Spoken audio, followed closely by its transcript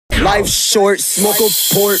Life short, smoke a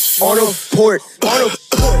port, on a port,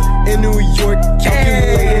 in New York,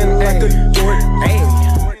 calculating like a dork.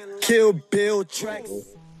 Kill Bill tracks.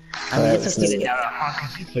 I mean, it's okay to down a honk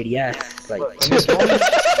and be pretty ass. Like,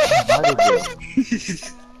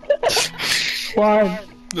 Why?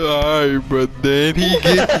 Aye, but then he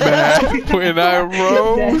gets mad when I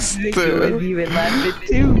roast him. Even laughing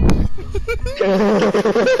too.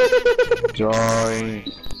 Joy.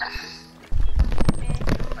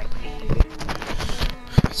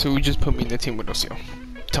 So who just put me in the team with Ocio?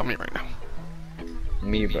 Tell me right now.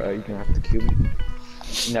 Me, bro. You gonna have to kill me.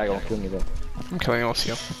 You're not gonna kill me though. I'm killing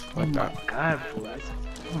Ocio. Like that. God, boys.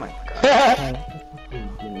 Oh my god.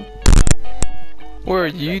 What are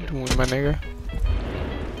you doing, my nigga?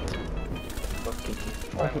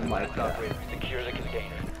 Oh my god. Secure the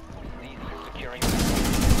container. Securing.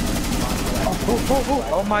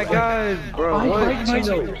 Oh my god, bro. What?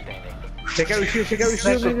 Check out your shield, check out your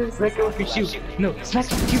shield, nigga. Smack him with your shield. No, smack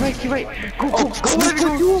him. Keep right. Go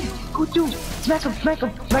to him. Smack him. Smack him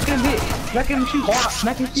in the hit. Smack him in the shoot.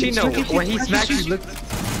 Smack him in the shoot. Chino, when he smacks you, look.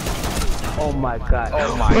 Oh my god.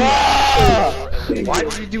 Oh my god. Why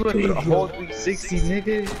did you do a whole 360,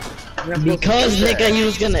 nigga? Because nigga, he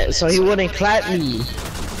was gonna, so he wouldn't clap me.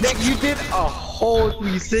 Nigga, you did a whole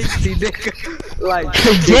 360, nigga. Like,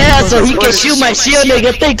 yeah, so he can shoot my shield,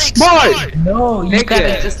 nigga. Think smart. No, you nigga.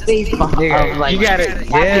 gotta just stay behind. Like, you gotta,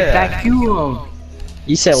 get back to him.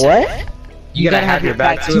 You said what? You gotta have your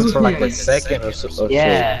back to him for like a second or so.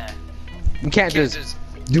 Yeah. You can't just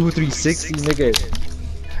do a 360, nigga.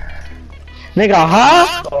 Nigga,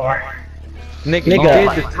 huh? Nigga,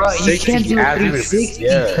 Bro, you 360 can't do a afterwards. 360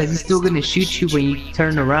 Yeah. because he's still gonna shoot you when you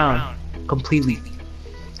turn around completely.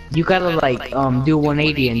 You gotta like do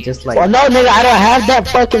 180 and just like. Well, no, nigga, I don't have that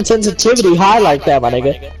fucking sensitivity high like that, my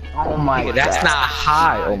nigga. Oh my god. That's not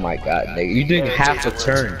high. Oh my god, nigga. You didn't have to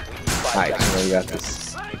turn. Alright, you know you got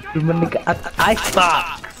this. I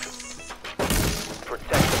stopped.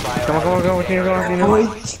 Come on.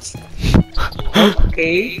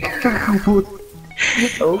 Okay.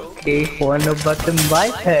 Okay, what about the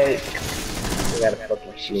biped? You got a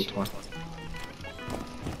fucking shield one.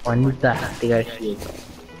 Juanita, they got shield.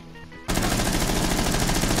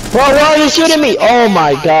 Bro, why are you shooting me? Oh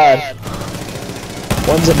my god.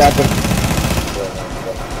 One's a bathroom.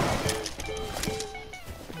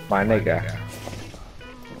 My nigga.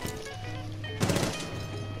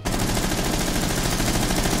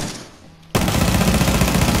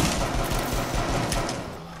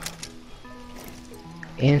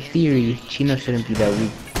 In theory, Chino shouldn't be that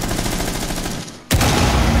weak.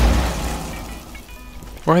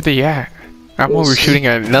 Where are they at? I'm over shooting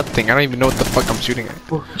at nothing. I don't even know what the fuck I'm shooting at.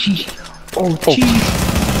 Oh jeez. Oh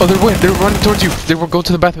jeez. Oh, they're running towards you. They will go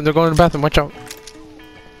to the bathroom. They're going to the bathroom. Watch out.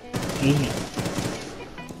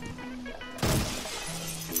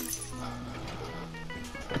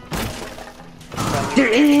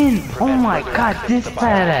 They're in! Oh my god, this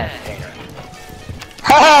badass!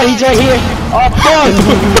 Haha, he's right here. Oh fuck!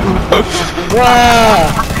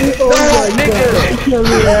 Wow. Oh my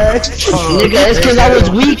god! Nigga, it's cause I was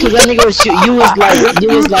weak, cause that nigga was shoot. You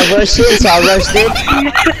was like rushing, so I rushed in.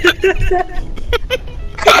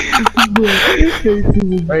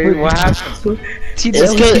 Wait, what happened?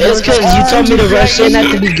 It's cause you told me to rush in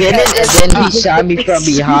at the beginning, and then he shot me from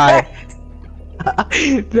behind.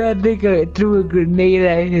 That nigga threw a grenade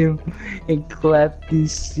at him and clapped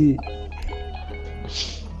this shit.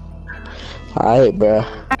 Alright, bro.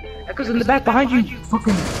 Echo's in the back behind you,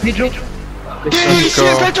 fucking Pedro. Let's go.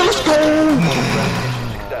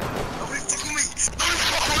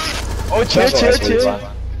 Oh, chill.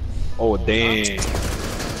 Oh, damn.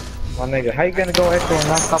 My nigga, how you gonna go Echo and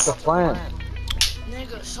not stop the plan?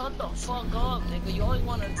 Nigga, shut the fuck up, nigga. You always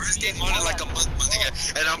wanna. First game on it like a month, my nigga,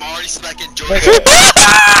 and I'm already smacking Joy.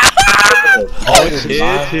 Oh, shit.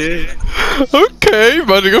 Okay,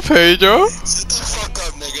 my nigga Pedro. Shut the fuck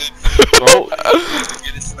up, nigga. Oh.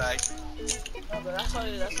 Get it smacked. No, but that's how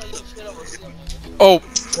you scared of us, nigga. Oh,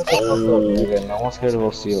 Nigga, no one's scared of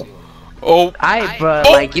Ocio. oh, Aight, bro,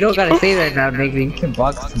 like, you don't gotta say that now, nigga. You can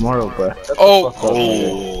box tomorrow, bro. oh.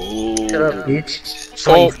 Shut up, bitch.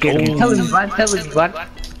 So you scared me. Tell him, bud.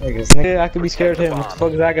 Nigga, I could be scared of him. What the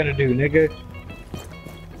fuck is that gonna do, nigga?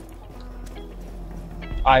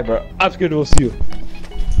 Alright, bro. I'm scared of Ocio.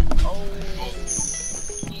 Oh.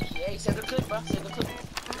 Hey, send the clip, bro. Send the clip.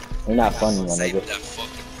 You're not funny, my nigga.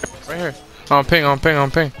 Right here. On ping. In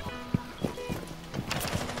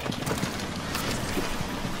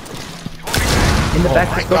the back,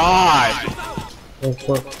 Oh my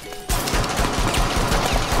god.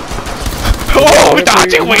 Oh,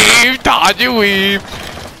 dodge and weave.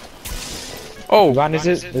 Oh, Ron, is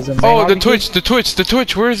it main oh, the barbecue?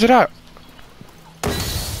 Twitch. Where is it at?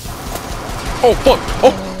 Oh fuck!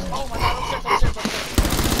 Oh,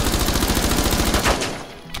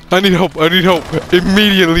 I need help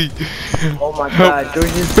immediately. Oh my Help. god, George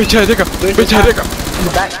is Bitch, I think in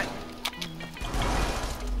the back.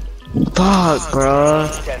 Fuck, bro.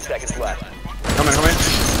 10 seconds left. Come in. What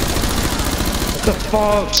the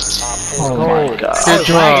fuck? Oh my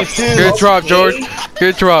god. Get dropped, George.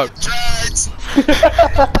 Get dropped. What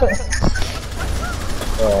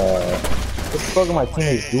the fuck are my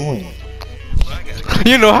teammates doing?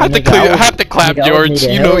 You know, have to clap, George.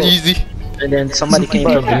 You know, easy. And then somebody came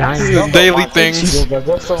from behind This me. is daily things. Yo, bro,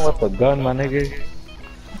 there's someone with a gun, my nigga.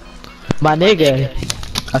 My nigga,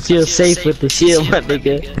 I feel safe with the shield, my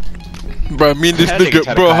nigga. Bro, me and this That nigga nigga,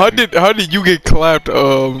 tried to bro, clap how did you get clapped,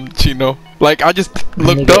 Chino? Like, I just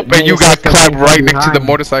looked Nigga, up and you nigga got said clapped from right next to the behind.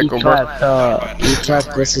 motorcycle, He bro.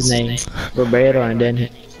 clapped, what's his name? Roberto, and then he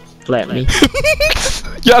clapped me.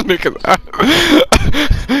 Y'all niggas.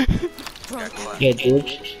 Yeah,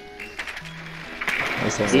 George.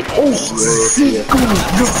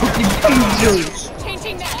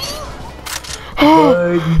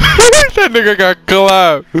 That nigga got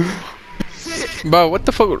clapped. Bro, what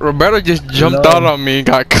the fuck? Roberto just jumped out on me and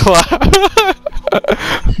got clapped.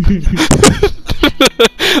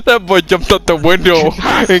 That boy jumped out the window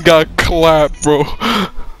and got clapped, bro.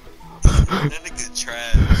 That nigga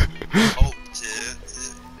trash. Oh, shit.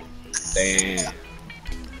 Damn.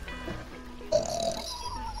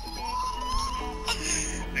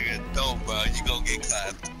 Nigga, don't, bro. You gon' get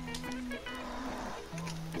clapped.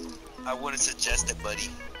 I wouldn't suggest it, buddy.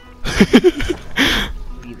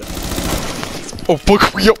 Oh fuck,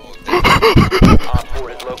 yo. Op 4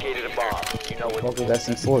 has located a bomb. You know what? Okay, that's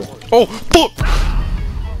C4. Oh fuck.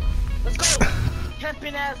 Let's go.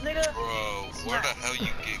 Pimpin' ass nigga. Bro, where the hell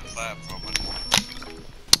you get clapped from?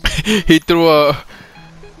 He threw a. I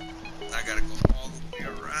gotta go all the way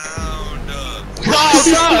around.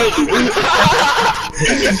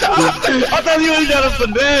 I thought you was gonna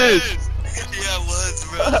finesse. Yeah, it was,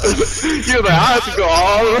 bro. You was like, I have to go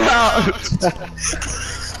all around.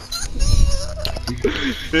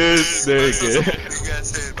 This nigga. You guys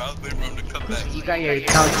said I was waiting for him to come back. You got your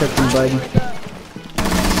account taken, buddy.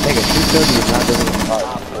 Nigga, 230 is not doing it hard.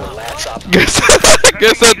 Op 4 last op.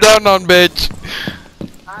 Get that down on, bitch.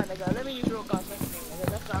 Alright, nigga, let me use real contact.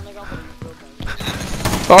 That's not nigga, I'm gonna use real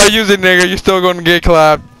contact. Oh, use it, nigga. You still gonna get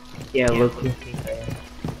clapped. Yeah, look.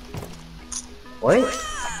 What?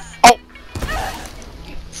 Oh.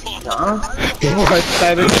 Huh? What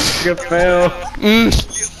that nigga fail?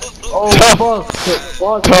 Oh,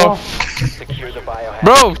 fuck. Tough. Secure the biohazard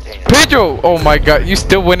Bro, container. Pedro. Oh my god, you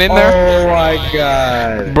still went in there? Oh my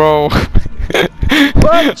god. Bro.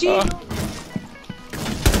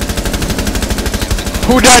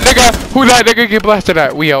 Who died, nigga? Get blasted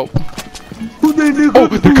at. We out. Oh,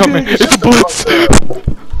 they're coming. It's a blitz.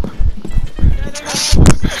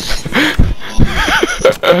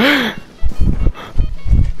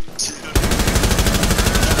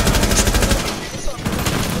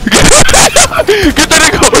 Get that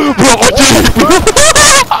nigga. Bro,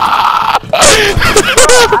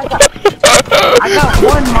 I got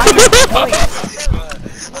one minus point.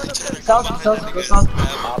 South. Op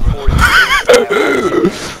 4 is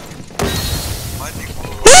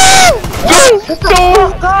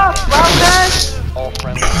all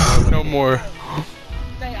friendly. No more.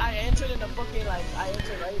 Hey, I entered in the fucking, like, I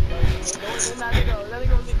entered right then that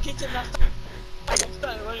nigga was in the kitchen, I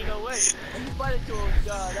started running away. And he fighted to him,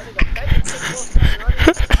 that nigga begged him to go, started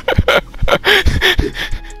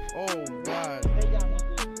running.